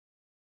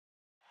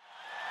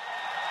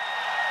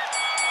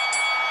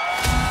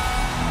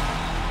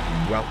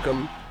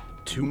Welcome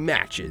to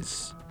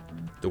Matches,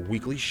 the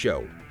weekly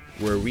show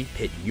where we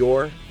pit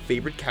your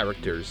favorite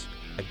characters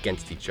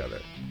against each other.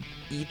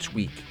 Each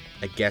week,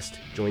 a guest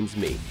joins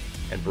me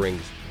and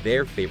brings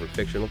their favorite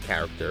fictional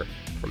character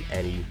from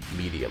any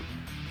medium.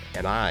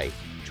 And I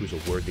choose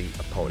a worthy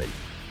opponent,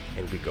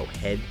 and we go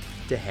head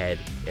to head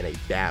in a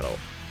battle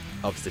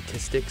of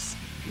statistics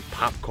and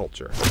pop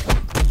culture.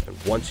 And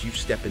once you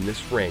step in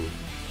this ring,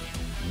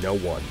 no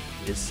one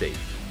is safe.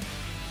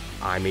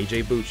 I'm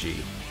AJ Bucci,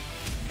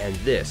 and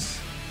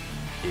this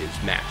is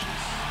Matches.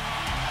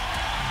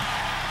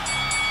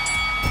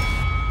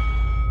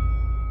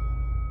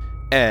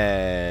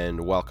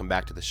 And welcome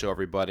back to the show,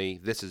 everybody.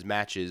 This is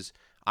Matches.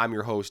 I'm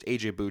your host,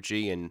 AJ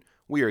Bucci, and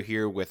we are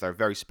here with our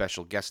very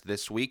special guest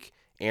this week,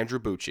 Andrew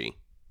Bucci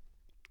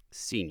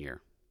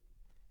Sr.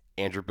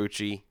 Andrew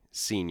Bucci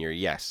Sr.,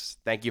 yes.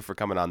 Thank you for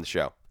coming on the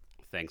show.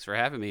 Thanks for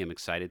having me. I'm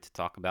excited to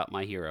talk about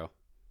my hero.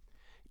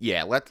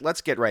 Yeah,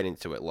 let's get right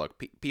into it.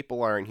 Look,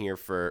 people aren't here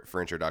for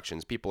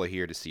introductions. People are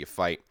here to see a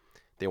fight.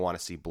 They want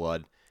to see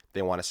blood.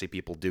 They want to see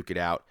people duke it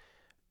out.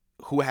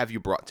 Who have you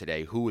brought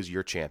today? Who is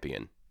your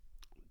champion?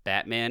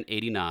 Batman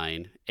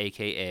 89,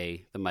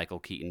 a.k.a. the Michael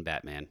Keaton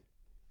Batman.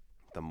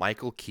 The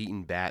Michael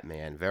Keaton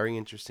Batman. Very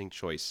interesting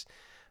choice.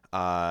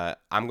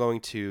 I'm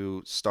going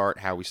to start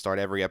how we start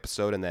every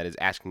episode, and that is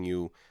asking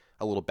you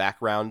a little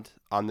background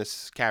on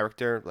this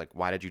character. Like,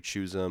 why did you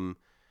choose him?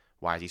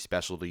 Why is he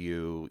special to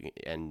you?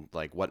 And,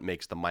 like, what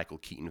makes the Michael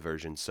Keaton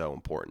version so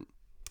important?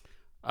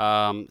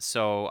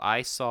 So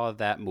I saw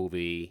that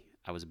movie.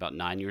 I was about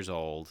 9 years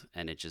old,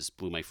 and it just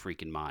blew my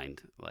freaking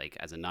mind. Like,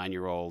 as a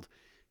 9-year-old,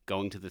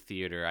 going to the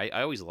theater, I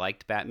always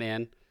liked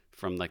Batman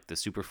from, like, the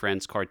Super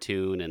Friends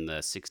cartoon and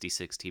the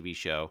 66 TV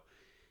show.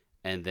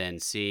 And then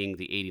seeing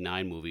the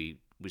 89 movie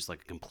was,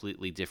 like, a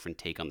completely different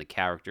take on the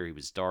character. He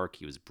was dark.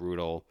 He was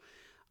brutal.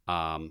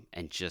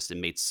 And just it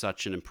made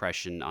such an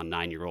impression on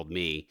 9-year-old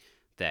me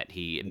that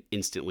he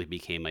instantly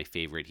became my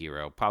favorite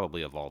hero,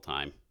 probably of all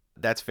time.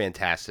 That's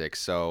fantastic.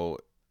 So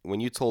when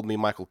you told me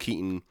Michael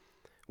Keaton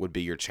would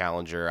be your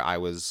challenger, I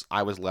was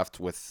left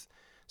with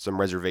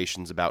some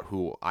reservations about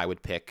who I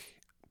would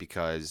pick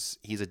because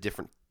he's a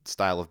different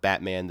style of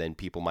Batman than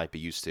people might be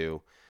used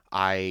to.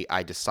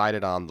 I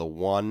decided on the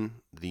one,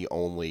 the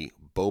only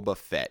Boba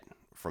Fett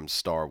from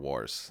Star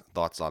Wars.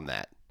 Thoughts on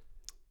that?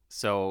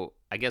 So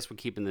I guess we're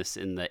keeping this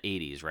in the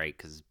 80s, right?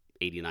 Because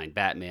 89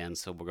 Batman,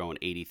 so we're going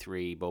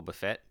 83 Boba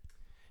Fett?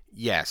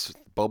 Yes,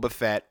 Boba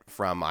Fett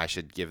from, I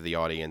should give the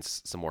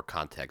audience some more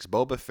context,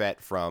 Boba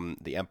Fett from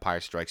The Empire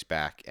Strikes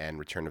Back and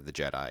Return of the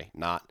Jedi,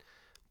 not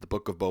the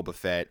Book of Boba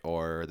Fett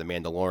or The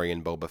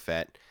Mandalorian Boba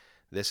Fett.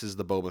 This is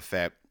the Boba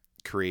Fett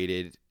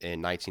created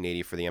in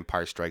 1980 for The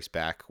Empire Strikes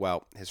Back.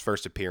 Well, his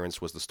first appearance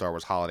was the Star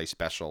Wars Holiday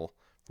Special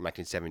from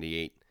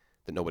 1978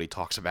 that nobody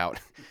talks about,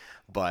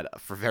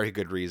 but for very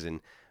good reason.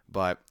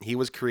 But he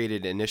was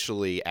created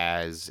initially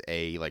as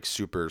a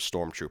super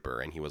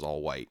stormtrooper, and he was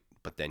all white.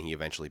 But then he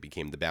eventually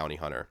became the bounty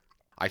hunter.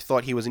 I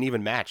thought he was an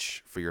even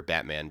match for your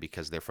Batman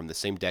because they're from the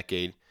same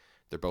decade.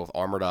 They're both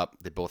armored up.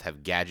 They both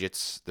have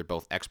gadgets. They're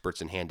both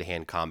experts in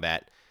hand-to-hand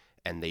combat,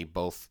 and they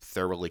both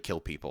thoroughly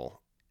kill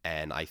people.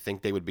 And I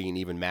think they would be an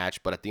even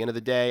match. But at the end of the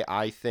day,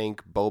 I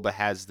think Boba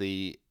has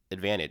the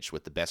advantage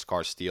with the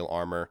Beskar steel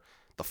armor,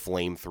 the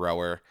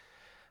flamethrower.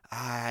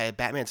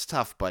 Batman's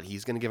tough, but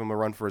he's going to give him a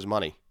run for his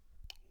money.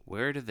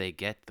 Where do they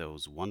get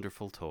those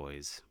wonderful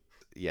toys?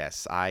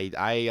 Yes,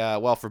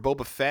 well, for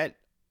Boba Fett,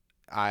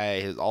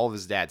 all of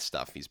his dad's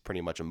stuff, he's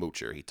pretty much a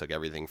moocher. He took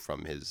everything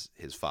from his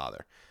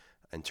father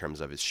in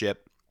terms of his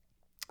ship,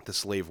 the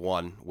Slave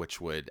One, which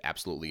would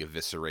absolutely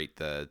eviscerate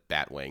the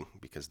Batwing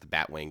because the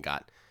Batwing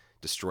got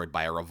destroyed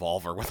by a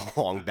revolver with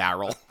a long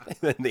barrel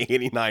in the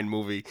 89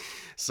 movie.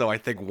 So I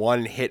think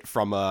one hit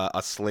from a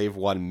Slave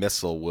One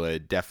missile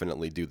would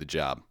definitely do the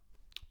job.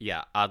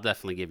 Yeah, I'll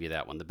definitely give you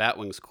that one. The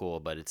Batwing's cool,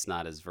 but it's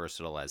not as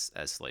versatile as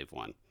Slave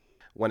One.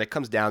 When it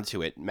comes down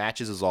to it,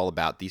 Matches is all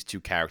about these two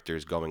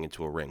characters going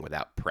into a ring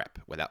without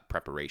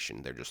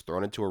preparation. They're just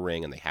thrown into a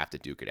ring and they have to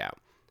duke it out.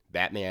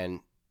 Batman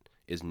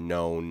is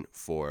known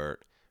for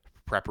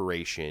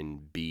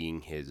preparation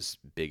being his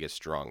biggest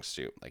strong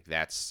suit. Like,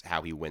 that's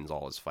how he wins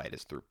all his fights,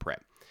 is through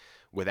prep.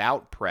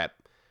 Without prep,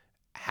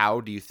 how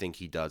do you think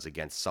he does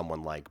against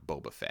someone like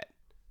Boba Fett?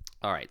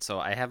 All right, so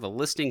I have a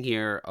listing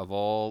here of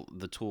all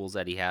the tools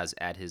that he has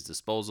at his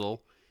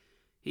disposal.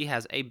 He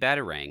has a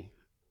Batarang,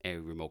 a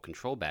remote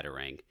control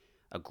Batarang,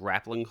 a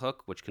grappling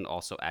hook, which can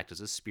also act as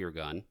a spear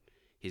gun.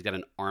 He's got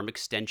an arm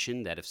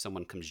extension that if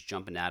someone comes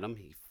jumping at him,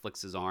 he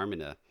flicks his arm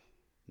and a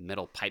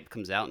metal pipe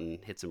comes out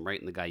and hits him right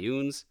in the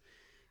guyunes.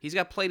 He's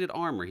got plated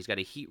armor. He's got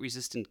a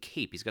heat-resistant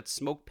cape. He's got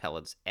smoke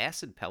pellets,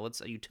 acid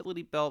pellets, a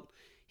utility belt.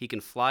 He can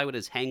fly with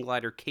his hang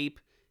glider cape,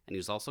 and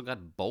he's also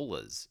got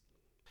bolas.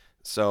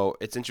 So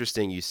it's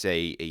interesting you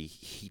say a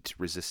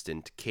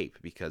heat-resistant cape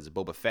because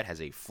Boba Fett has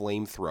a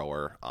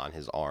flamethrower on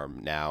his arm.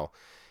 Now,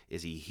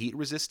 is he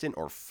heat-resistant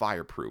or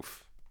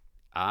fireproof?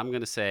 I'm going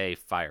to say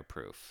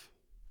fireproof.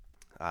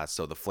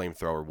 So the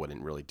flamethrower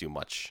wouldn't really do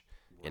much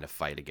in a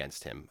fight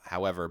against him.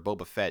 However,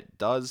 Boba Fett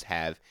does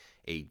have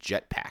a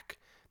jetpack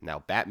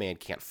Now, Batman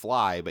can't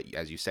fly, but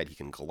as you said, he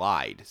can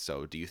glide.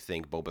 So do you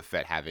think Boba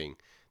Fett having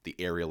the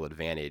aerial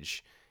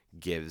advantage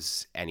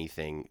gives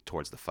anything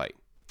towards the fight?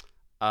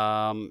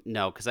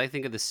 No, because I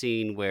think of the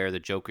scene where the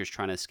Joker's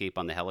trying to escape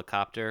on the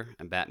helicopter,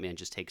 and Batman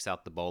just takes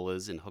out the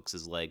bolas and hooks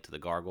his leg to the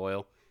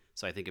gargoyle.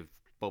 So I think if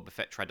Boba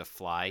Fett tried to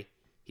fly,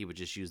 he would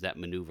just use that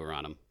maneuver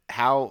on him.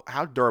 How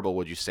durable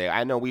would you say?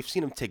 I know we've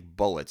seen him take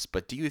bullets,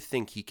 but do you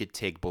think he could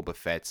take Boba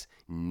Fett's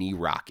knee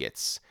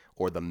rockets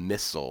or the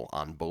missile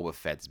on Boba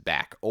Fett's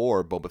back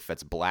or Boba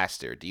Fett's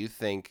blaster? Do you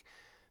think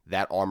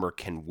that armor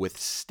can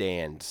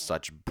withstand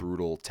such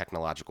brutal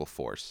technological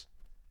force?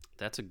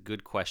 That's a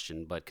good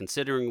question, but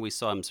considering we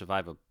saw him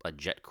survive a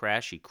jet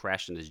crash, he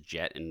crashed in his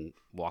jet and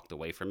walked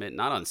away from it,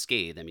 not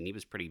unscathed. I mean, he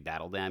was pretty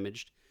battle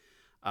damaged.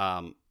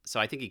 So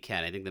I think he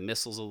can. I think the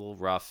missile's a little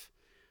rough,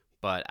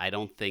 but I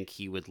don't think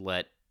he would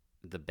let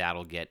the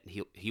battle get.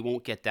 He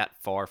won't get that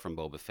far from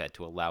Boba Fett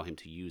to allow him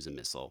to use a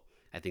missile.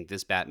 I think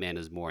this Batman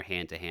is more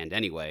hand to hand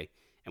anyway,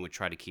 and would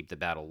try to keep the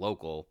battle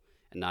local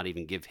and not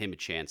even give him a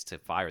chance to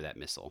fire that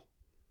missile.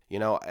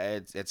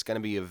 It's going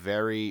to be a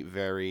very,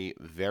 very,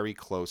 very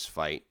close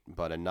fight,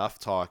 but enough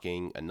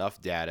talking,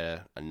 enough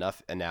data,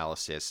 enough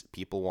analysis.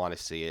 People want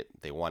to see it.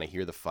 They want to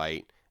hear the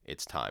fight.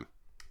 It's time.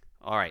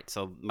 All right,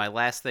 so my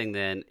last thing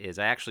then is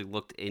I actually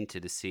looked into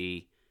to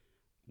see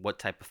what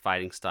type of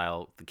fighting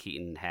style the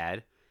Keaton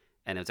had,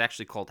 and it was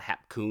actually called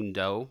Hapkun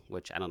Do,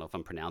 which I don't know if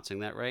I'm pronouncing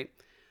that right,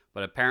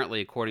 but apparently,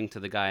 according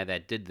to the guy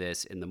that did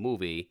this in the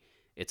movie,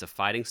 it's a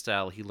fighting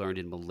style he learned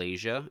in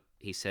Malaysia.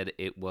 He said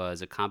it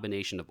was a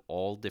combination of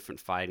all different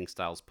fighting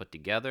styles put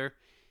together.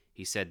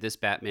 He said this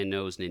Batman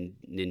knows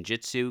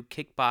ninjutsu,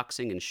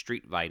 kickboxing, and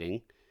street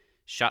fighting.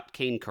 Shot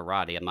cane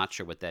karate. I'm not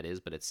sure what that is,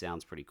 but it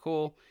sounds pretty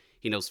cool.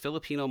 He knows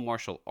Filipino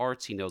martial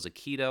arts. He knows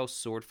Aikido,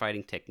 sword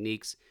fighting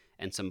techniques,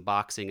 and some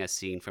boxing as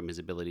seen from his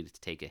ability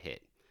to take a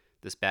hit.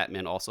 This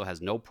Batman also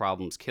has no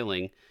problems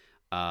killing.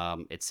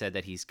 It said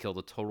that he's killed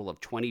a total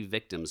of 20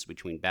 victims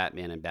between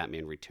Batman and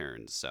Batman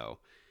Returns. So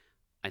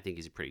I think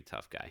he's a pretty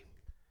tough guy.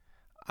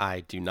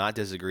 I do not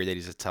disagree that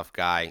he's a tough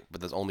guy,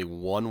 but there's only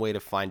one way to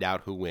find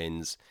out who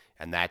wins,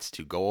 and that's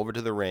to go over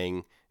to the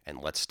ring and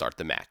let's start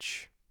the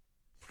match.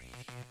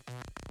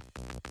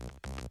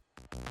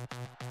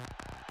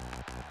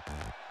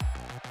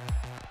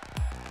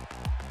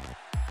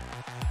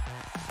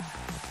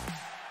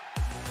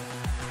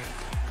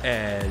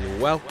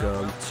 And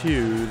welcome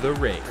to the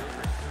ring.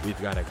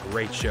 We've got a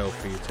great show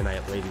for you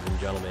tonight, ladies and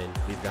gentlemen.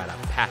 We've got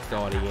a packed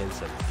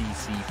audience of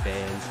DC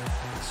fans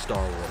and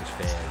Star Wars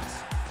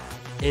fans.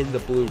 In the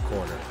blue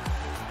corner,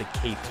 the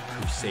Caped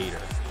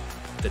Crusader,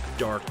 the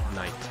Dark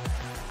Knight,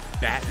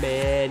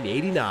 Batman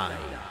 89.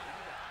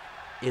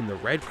 In the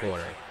red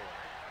corner,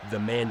 the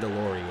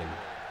Mandalorian,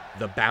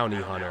 the Bounty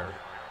Hunter,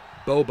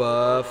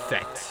 Boba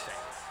Fett.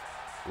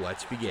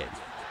 Let's begin.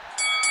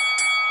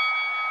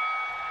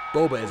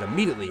 Boba is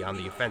immediately on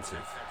the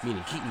offensive,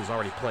 meaning Keaton is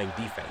already playing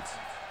defense.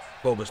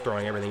 Boba's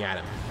throwing everything at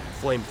him.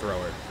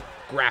 Flamethrower,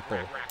 grapple,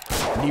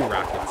 knee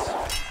rockets.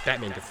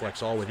 Batman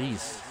deflects all with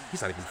ease.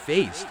 He's not even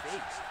phased.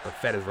 But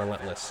Fett is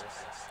relentless.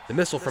 The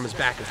missile from his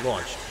back is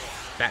launched.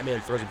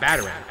 Batman throws a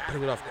batarang,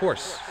 putting it off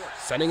course,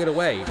 sending it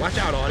away. Watch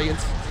out,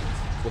 audience.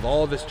 With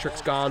all of his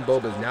tricks gone,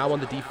 Boba is now on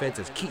the defense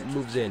as Keaton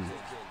moves in.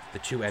 The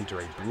two enter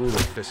a brutal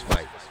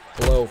fistfight.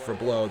 Blow for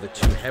blow, the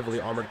two heavily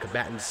armored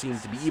combatants seem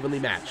to be evenly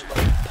matched.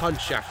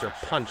 Punch after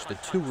punch, the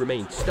two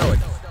remain stoic.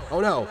 Oh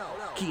no!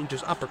 Keaton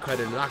just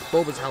uppercutted and knocked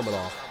Boba's helmet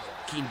off.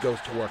 Keaton goes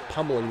to work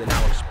pummeling the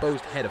now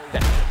exposed head of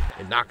Fett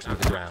and knocks him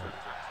to the ground.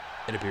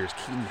 It appears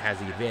Keaton has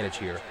the advantage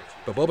here,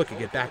 but Boba could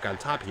get back on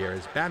top here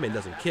as Batman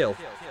doesn't kill.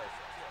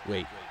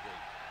 Wait,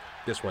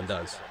 this one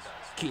does.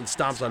 Keaton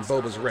stomps on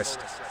Boba's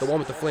wrist, the one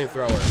with the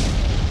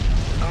flamethrower.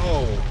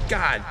 Oh,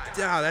 God,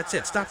 that's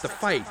it. Stop the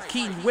fight.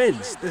 Keaton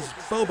wins. There's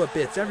Boba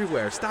bits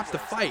everywhere. Stop the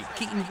fight.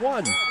 Keaton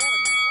won.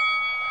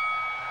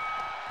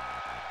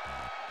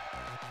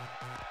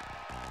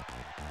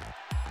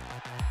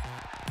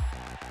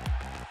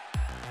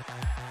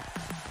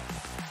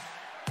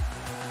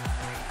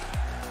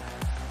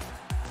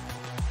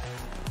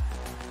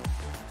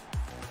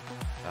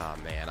 Oh,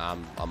 man,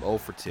 I'm 0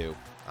 for 2.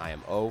 I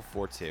am 0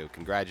 for 2.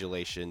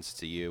 Congratulations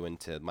to you and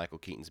to Michael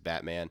Keaton's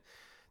Batman.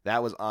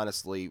 That was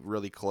honestly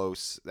really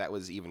close. That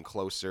was even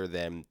closer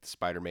than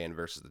Spider-Man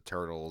versus the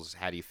Turtles.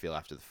 How do you feel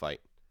after the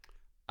fight?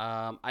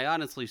 I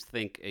honestly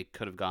think it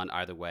could have gone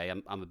either way.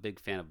 I'm a big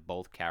fan of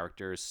both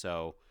characters,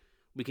 so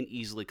we can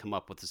easily come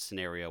up with a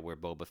scenario where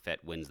Boba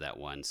Fett wins that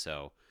one.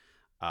 So,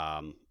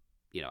 I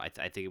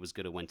think it was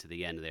good it went to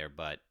the end there,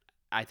 but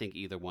I think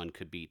either one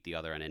could beat the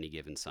other on any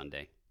given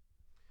Sunday.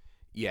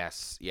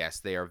 Yes,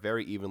 they are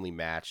very evenly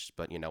matched,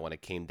 but when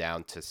it came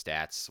down to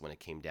stats, when it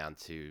came down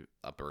to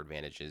upper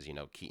advantages,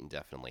 Keaton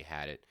definitely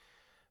had it.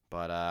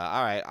 But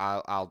all right,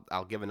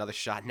 I'll give another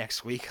shot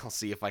next week. I'll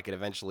see if I can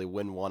eventually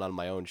win one on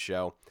my own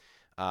show.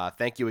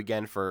 Thank you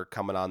again for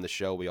coming on the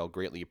show. We all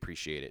greatly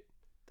appreciate it.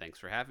 Thanks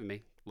for having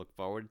me. Look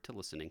forward to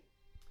listening.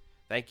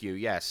 Thank you.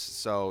 Yes.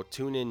 So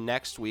tune in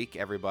next week,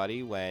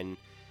 everybody, when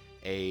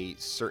a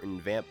certain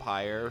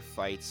vampire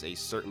fights a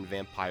certain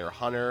vampire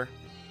hunter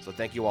So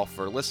thank you all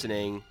for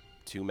listening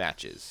to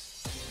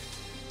Matches.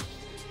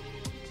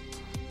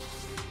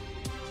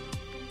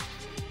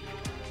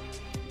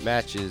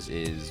 Matches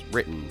is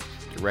written,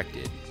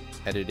 directed,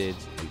 edited,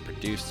 and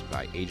produced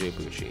by AJ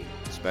Bucci.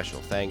 Special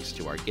thanks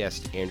to our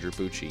guest, Andrew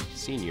Bucci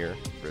Sr.,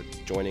 for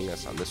joining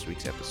us on this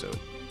week's episode.